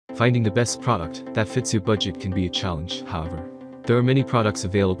Finding the best product that fits your budget can be a challenge, however. There are many products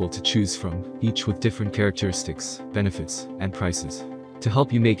available to choose from, each with different characteristics, benefits, and prices. To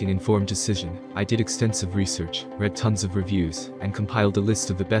help you make an informed decision, I did extensive research, read tons of reviews, and compiled a list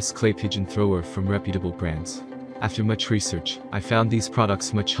of the best clay pigeon thrower from reputable brands. After much research, I found these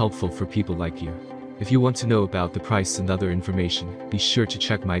products much helpful for people like you. If you want to know about the price and other information, be sure to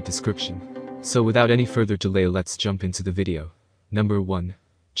check my description. So without any further delay, let's jump into the video. Number 1.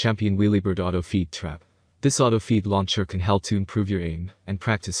 Champion Wheelybird Auto Feed Trap. This auto feed launcher can help to improve your aim and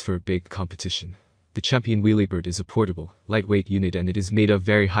practice for a big competition. The Champion Wheelybird is a portable, lightweight unit, and it is made of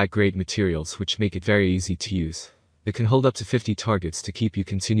very high-grade materials which make it very easy to use. It can hold up to 50 targets to keep you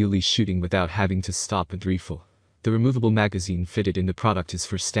continually shooting without having to stop and refill. The removable magazine fitted in the product is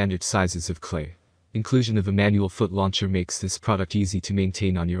for standard sizes of clay. Inclusion of a manual foot launcher makes this product easy to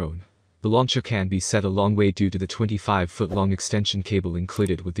maintain on your own. The launcher can be set a long way due to the 25-foot-long extension cable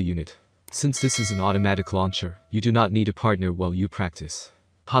included with the unit. Since this is an automatic launcher, you do not need a partner while you practice.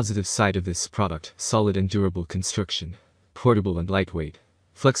 Positive side of this product: solid and durable construction, portable and lightweight,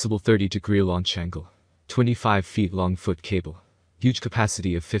 flexible 30-degree launch angle, 25 feet long foot cable, huge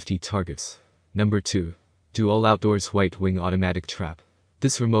capacity of 50 targets. Number 2. Do All Outdoors White Wing Automatic Trap.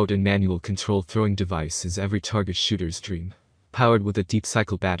 This remote and manual control throwing device is every target shooter's dream. Powered with a deep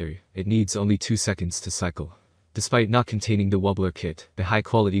cycle battery, it needs only 2 seconds to cycle. Despite not containing the wobbler kit, the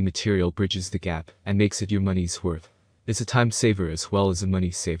high-quality material bridges the gap and makes it your money's worth. It's a time saver as well as a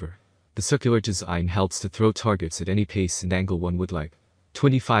money saver. The circular design helps to throw targets at any pace and angle one would like.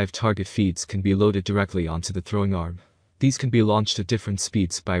 25 target feeds can be loaded directly onto the throwing arm. These can be launched at different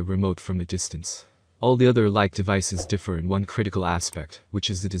speeds by remote from a distance. All the other like devices differ in one critical aspect, which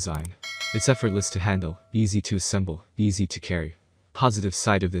is the design. It's effortless to handle, easy to assemble, easy to carry. Positive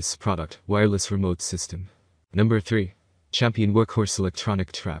side of this product: wireless remote system. Number 3. Champion Workhorse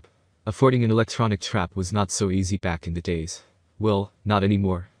Electronic Trap. Affording an electronic trap was not so easy back in the days. Well, not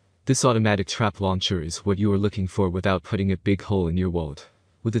anymore. This automatic trap launcher is what you are looking for without putting a big hole in your wallet.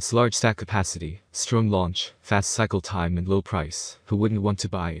 With its large stack capacity, strong launch, fast cycle time and low price, who wouldn't want to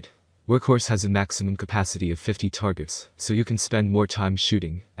buy it? Workhorse has a maximum capacity of 50 targets, so you can spend more time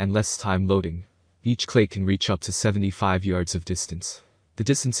shooting and less time loading. Each clay can reach up to 75 yards of distance. The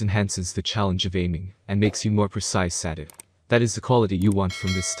distance enhances the challenge of aiming and makes you more precise at it. That is the quality you want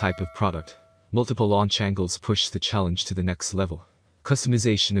from this type of product. Multiple launch angles push the challenge to the next level.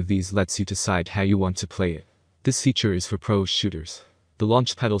 Customization of these lets you decide how you want to play it. This feature is for pro shooters. The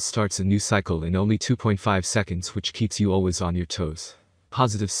launch pedal starts a new cycle in only 2.5 seconds, which keeps you always on your toes.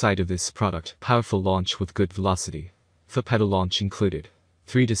 Positive side of this product: powerful launch with good velocity. Foot pedal launch included.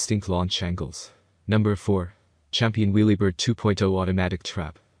 3 distinct launch angles. Number 4. Champion Wheelybird 2.0 Automatic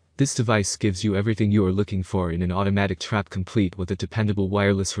Trap. This device gives you everything you are looking for in an automatic trap, complete with a dependable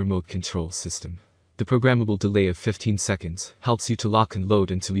wireless remote control system. The programmable delay of 15 seconds helps you to lock and load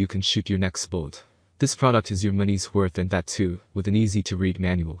until you can shoot your next bullet. This product is your money's worth, and that too, with an easy-to-read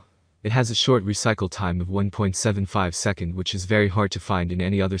manual. It has a short recycle time of 1.75 seconds, which is very hard to find in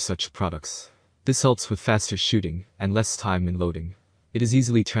any other such products. This helps with faster shooting and less time in loading. It is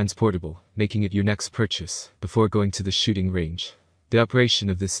easily transportable, making it your next purchase before going to the shooting range. The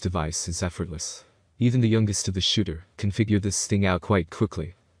operation of this device is effortless. Even the youngest of the shooter can figure this thing out quite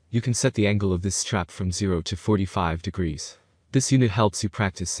quickly. You can set the angle of this strap from 0 to 45 degrees. This unit helps you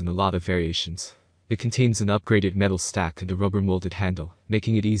practice in a lot of variations. It contains an upgraded metal stack and a rubber molded handle,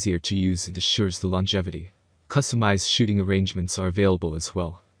 making it easier to use and assures the longevity. Customized shooting arrangements are available as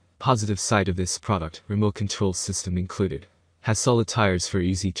well. Positive side of this product: remote control system included. Has solid tires for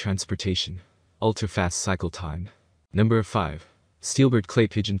easy transportation. Ultra fast cycle time. Number 5. Steelbird Clay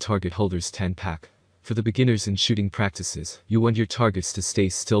Pigeon Target Holders 10-pack. For the beginners in shooting practices, you want your targets to stay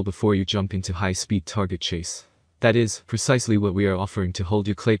still before you jump into high-speed target chase. That is precisely what we are offering to hold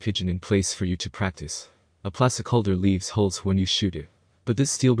your clay pigeon in place for you to practice. A plastic holder leaves holes when you shoot it. But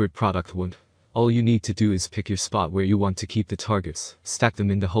this Steelbird product won't. All you need to do is pick your spot where you want to keep the targets, stack them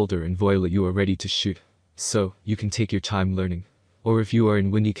in the holder, and voila, you are ready to shoot. So, you can take your time learning. Or if you are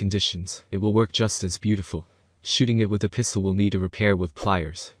in windy conditions, it will work just as beautiful. Shooting it with a pistol will need a repair with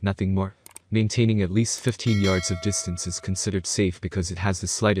pliers, nothing more. Maintaining at least 15 yards of distance is considered safe because it has the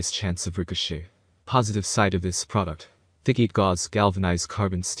slightest chance of ricochet. Positive side of this product: thick 8 gauze galvanized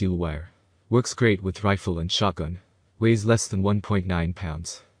carbon steel wire. Works great with rifle and shotgun. Weighs less than 1.9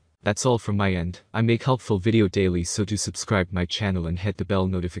 pounds. That's all from my end. I make helpful video daily, so do subscribe my channel and hit the bell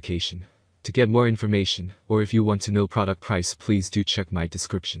notification. To get more information, or if you want to know product price, please do check my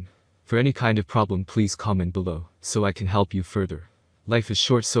description. For any kind of problem, please comment below, so I can help you further. Life is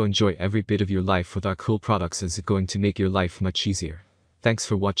short, so enjoy every bit of your life with our cool products, as it's going to make your life much easier. Thanks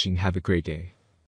for watching. Have a great day.